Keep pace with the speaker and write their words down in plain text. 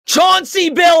Chauncey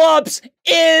Billups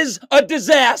is a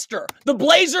disaster. The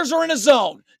Blazers are in a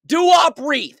zone. Doo-wop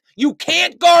Reith. You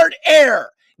can't guard air.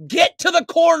 Get to the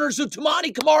corner so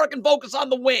Toumani Camara can focus on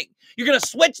the wing. You're going to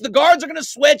switch. The guards are going to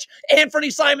switch. Anthony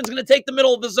Simon's going to take the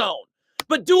middle of the zone.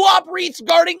 But Doo-wop Reith's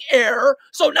guarding air,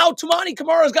 so now Toumani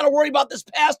Camara's got to worry about this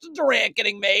pass to Durant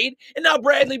getting made, and now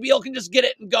Bradley Beal can just get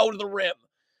it and go to the rim.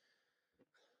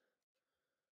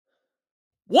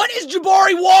 What is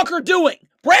Jabari Walker doing?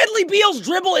 Bradley Beal's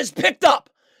dribble is picked up.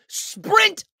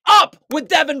 Sprint up with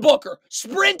Devin Booker.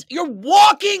 Sprint, you're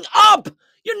walking up.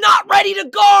 You're not ready to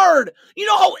guard. You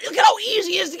know, look at how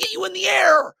easy it is to get you in the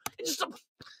air.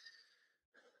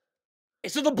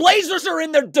 So the Blazers are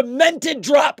in their demented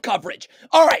drop coverage.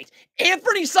 All right,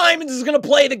 Anthony Simons is going to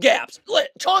play the gaps.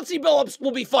 Chauncey Billups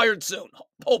will be fired soon,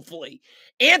 hopefully.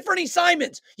 Anthony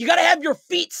Simons, you got to have your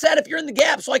feet set if you're in the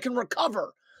gap so I can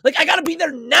recover. Like, I got to be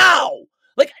there now.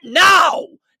 Like, now.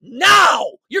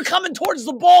 You're coming towards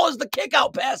the ball as the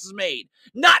kick-out pass is made,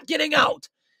 not getting out.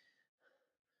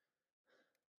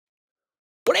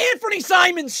 What Anthony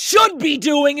Simons should be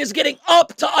doing is getting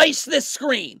up to ice this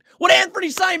screen. What Anthony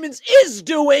Simons is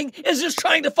doing is just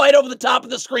trying to fight over the top of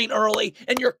the screen early,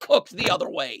 and you're cooked the other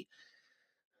way.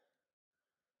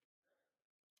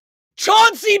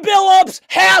 Chauncey Billups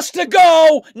has to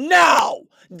go now.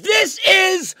 This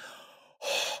is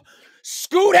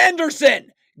Scoot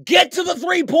Henderson. Get to the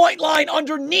three-point line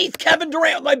underneath Kevin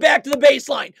Durant with my back to the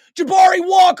baseline. Jabari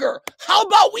Walker, how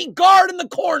about we guard in the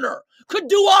corner? Could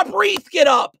Doo-wop Reith get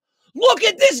up? Look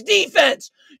at this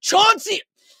defense. Chauncey.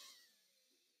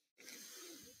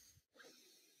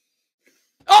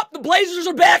 Oh, the Blazers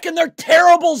are back in their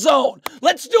terrible zone.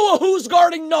 Let's do a who's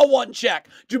guarding no one check.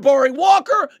 Jabari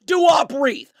Walker, Doo-wop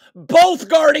Reith, both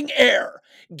guarding air.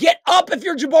 Get up if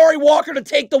you're Jabari Walker to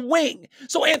take the wing.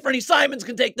 So Anthony Simons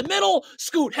can take the middle,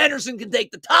 Scoot Henderson can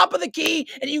take the top of the key,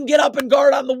 and you can get up and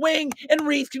guard on the wing, and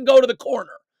Reith can go to the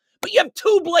corner. But you have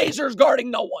two Blazers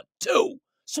guarding no one. Two.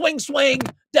 Swing,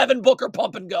 Devin Booker,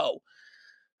 pump and go.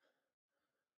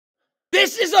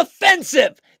 This is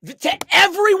offensive to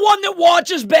everyone that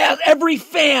watches every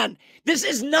fan. This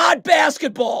is not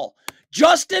basketball.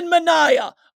 Justin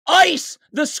Minaya, ice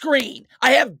the screen.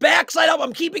 I have backside up.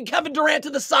 I'm keeping Kevin Durant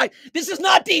to the side. This is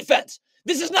not defense.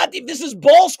 This is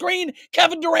ball screen.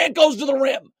 Kevin Durant goes to the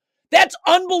rim. That's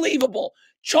unbelievable.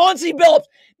 Chauncey Billups,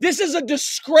 this is a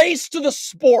disgrace to the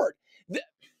sport.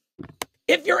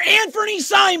 If you're Anthony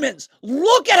Simons,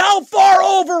 look at how far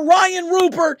over Ryan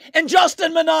Rupert and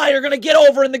Justin Minaya are going to get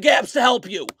over in the gaps to help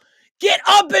you. Get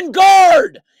up and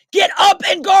guard. Get up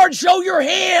and guard. Show your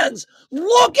hands.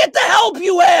 Look at the help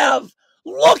you have.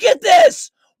 Look at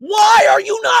this. Why are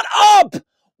you not up?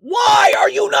 Why are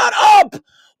you not up?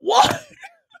 Why?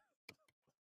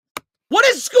 What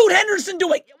is Scoot Henderson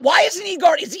doing? Why isn't he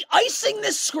guarding? Is he icing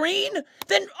this screen?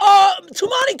 Then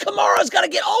Toumani Camara's got to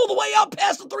get all the way up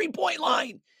past the three-point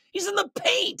line. He's in the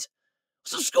paint.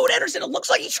 So Scoot Henderson, it looks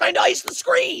like he's trying to ice the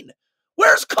screen.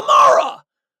 Where's Camara?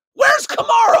 Where's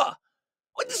Camara?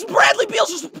 What, this Bradley Beal's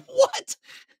just, what?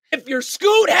 If you're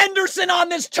Scoot Henderson on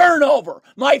this turnover,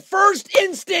 my first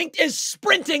instinct is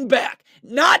sprinting back,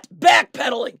 not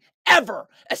backpedaling, ever,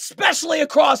 especially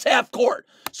across half court.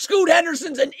 Scoot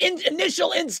Henderson's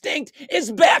initial instinct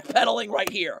is backpedaling right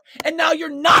here. And now you're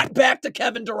not back to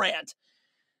Kevin Durant.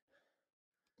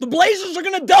 The Blazers are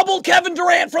going to double Kevin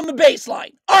Durant from the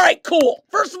baseline. All right, cool.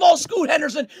 First of all, Scoot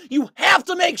Henderson, you have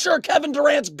to make sure Kevin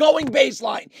Durant's going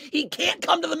baseline. He can't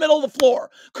come to the middle of the floor.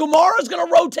 Kumara's going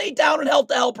to rotate down and help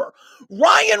the helper.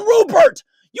 Ryan Rupert,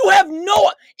 you have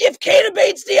no... If Keita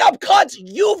Bates-Diop cuts,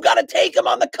 you've got to take him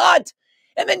on the cut.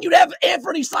 And then you'd have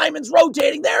Anthony Simons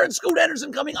rotating there and Scoot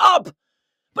Henderson coming up.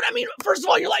 But, I mean, first of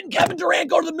all, you're letting Kevin Durant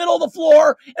go to the middle of the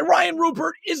floor, and Ryan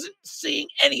Rupert isn't seeing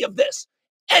any of this.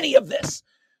 Any of this.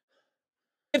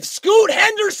 If Scoot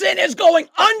Henderson is going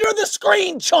under the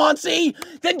screen, Chauncey,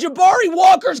 then Jabari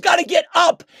Walker's got to get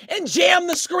up and jam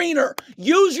the screener.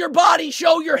 Use your body,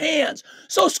 show your hands,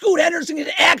 so Scoot Henderson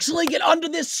can actually get under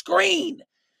this screen.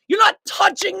 You're not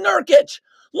touching Nurkic.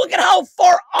 Look at how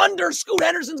far under Scoot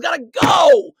Henderson's got to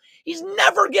go. He's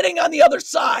never getting on the other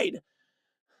side.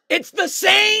 It's the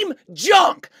same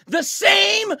junk. The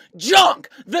same junk.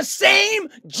 The same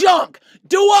junk.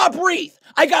 Doo-wop Reith.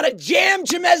 I got to jam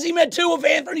Chimezie Metu if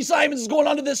Anthony Simons is going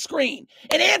under this screen.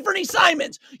 And Anthony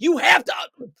Simons, you have to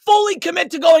fully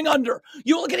commit to going under.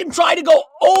 You look at him try to go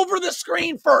over the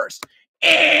screen first.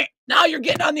 Now you're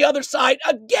getting on the other side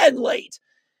again late.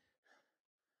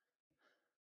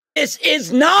 This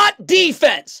is not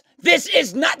defense. This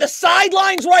is not the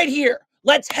sidelines right here.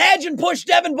 Let's hedge and push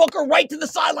Devin Booker right to the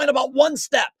sideline about one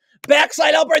step.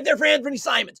 Backside help right there for Anthony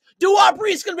Simons. Duop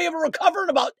Reith's going to be able to recover in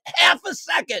about half a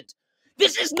second.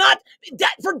 This is not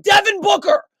for Devin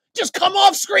Booker. Just come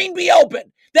off screen, be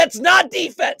open. That's not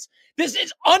defense. This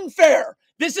is unfair.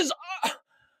 This is,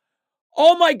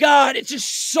 oh my God, it's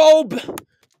just so.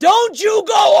 Don't you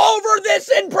go over this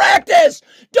in practice.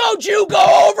 Don't you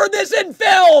go over this in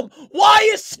film. Why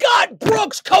is Scott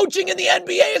Brooks coaching in the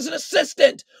NBA as an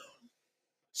assistant?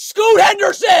 Scoot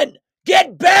Henderson,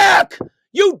 get back.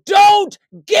 You don't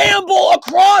gamble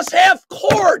across half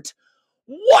court.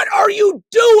 What are you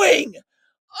doing?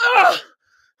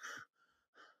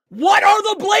 What are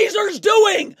the Blazers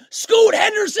doing? Scoot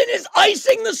Henderson is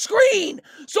icing the screen.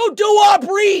 So Duop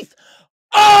Reith,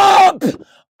 up.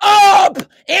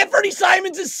 Anthony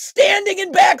Simons is standing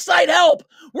in backside help.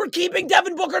 We're keeping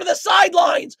Devin Booker to the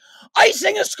sidelines.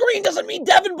 Icing a screen doesn't mean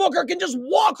Devin Booker can just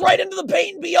walk right into the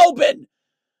paint and be open.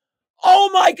 Oh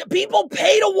my God, people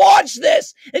pay to watch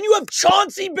this. And you have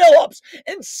Chauncey Billups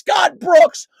and Scott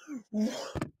Brooks.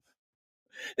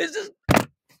 This is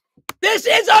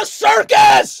a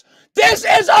circus. This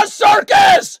is a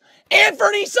circus.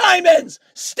 Anthony Simons,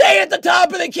 stay at the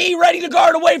top of the key, ready to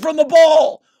guard away from the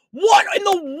ball. What in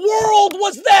the world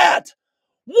was that?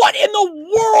 What in the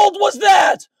world was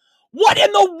that? What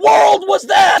in the world was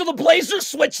that? So the Blazers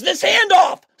switch this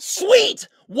handoff. Sweet.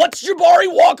 What's Jabari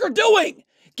Walker doing?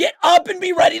 Get up and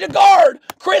be ready to guard.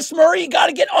 Chris Murray, you got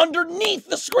to get underneath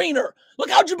the screener. Look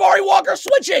how Jabari Walker's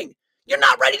switching. You're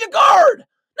not ready to guard.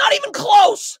 Not even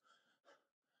close.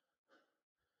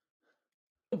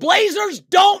 The Blazers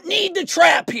don't need to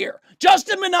trap here.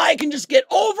 Justin Minaya can just get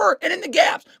over and in the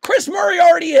gaps. Chris Murray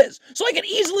already is. So I can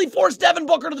easily force Devin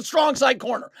Booker to the strong side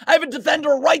corner. I have a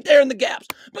defender right there in the gaps.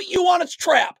 But you want to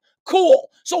trap. Cool.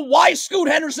 So why Scoot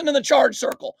Henderson in the charge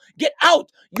circle? Get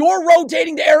out. You're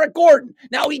rotating to Eric Gordon.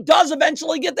 Now he does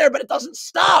eventually get there, but it doesn't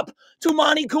stop.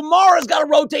 Tumani Kumara's got to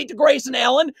rotate to Grayson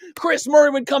Allen. Chris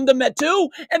Murray would come to Metu,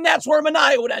 and that's where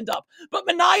Minaya would end up. But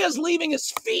Minaya's leaving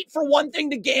his feet for one thing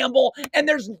to gamble, and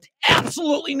there's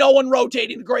absolutely no one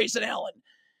rotating to Grayson Allen.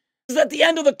 At the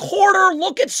end of the quarter,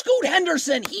 look at Scoot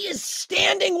Henderson. He is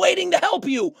standing waiting to help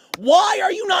you. Why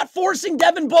are you not forcing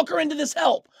Devin Booker into this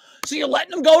help? So you're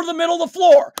letting him go to the middle of the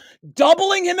floor.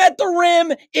 Doubling him at the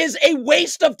rim is a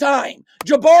waste of time.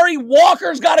 Jabari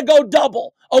Walker's got to go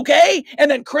double, okay? And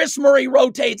then Chris Murray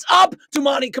rotates up.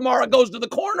 Tumani Camara goes to the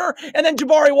corner. And then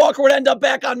Jabari Walker would end up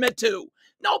back on Metu.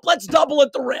 Nope, let's double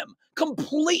at the rim.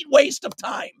 Complete waste of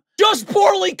time. Just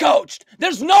poorly coached.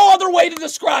 There's no other way to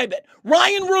describe it.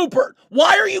 Ryan Rupert,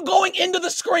 why are you going into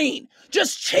the screen?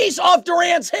 Just chase off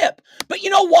Durant's hip. But you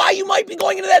know why you might be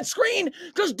going into that screen?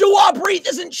 Because Duop Reith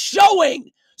isn't showing.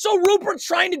 So Rupert's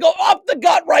trying to go up the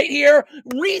gut right here.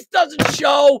 Reith doesn't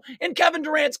show, and Kevin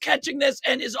Durant's catching this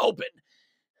and is open.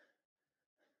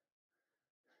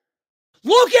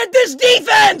 Look at this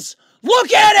defense!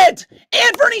 Look at it!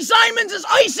 Anthony Simons is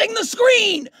icing the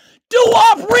screen.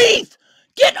 Duop Reith!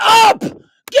 Get up!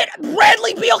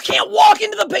 Bradley Beal can't walk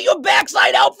into the paint. You have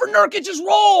backside out for Nurkic's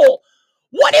roll.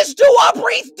 What is Duop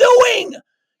Reith doing?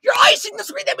 You're icing the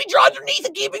screen. That means you're underneath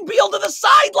and keeping Beal to the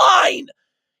sideline.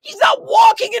 He's not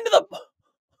walking into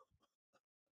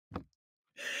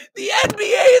the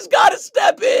NBA has got to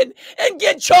step in and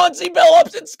get Chauncey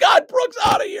Billups and Scott Brooks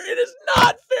out of here. It is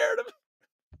not fair to me.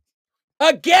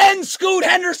 Again, Scoot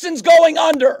Henderson's going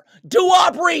under.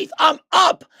 Duop Reith, I'm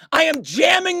up. I am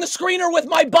jamming the screener with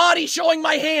my body, showing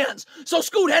my hands. So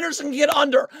Scoot Henderson can get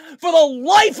under. For the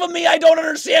life of me, I don't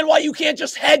understand why you can't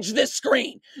just hedge this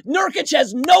screen. Nurkic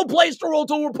has no place to roll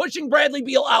till we're pushing Bradley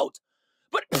Beal out.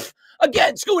 But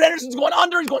again, Scoot Henderson's going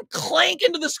under. He's going clank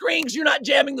into the screen because you're not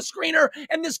jamming the screener,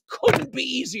 and this couldn't be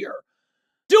easier.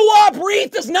 Duop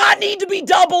Reith does not need to be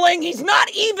doubling. He's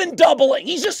not even doubling.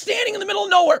 He's just standing in the middle of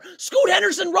nowhere. Scoot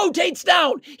Henderson rotates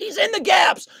down. He's in the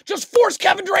gaps. Just force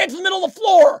Kevin Durant to the middle of the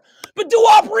floor. But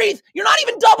Duop Reith, you're not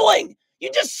even doubling.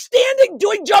 You're just standing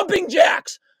doing jumping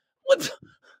jacks. What?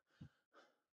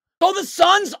 So the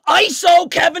Suns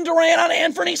ISO Kevin Durant on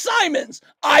Anthony Simons.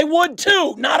 I would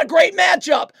too. Not a great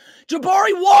matchup.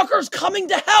 Jabari Walker's coming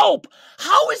to help.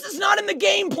 How is this not in the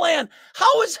game plan?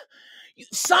 How is...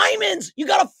 Simons, you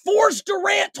got to force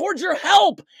Durant towards your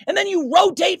help, and then you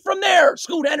rotate from there.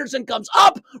 Scoot Henderson comes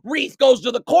up, Reith goes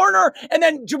to the corner, and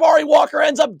then Jabari Walker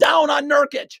ends up down on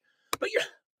Nurkic. But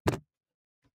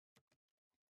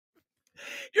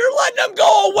you're letting him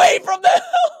go away from the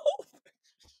help.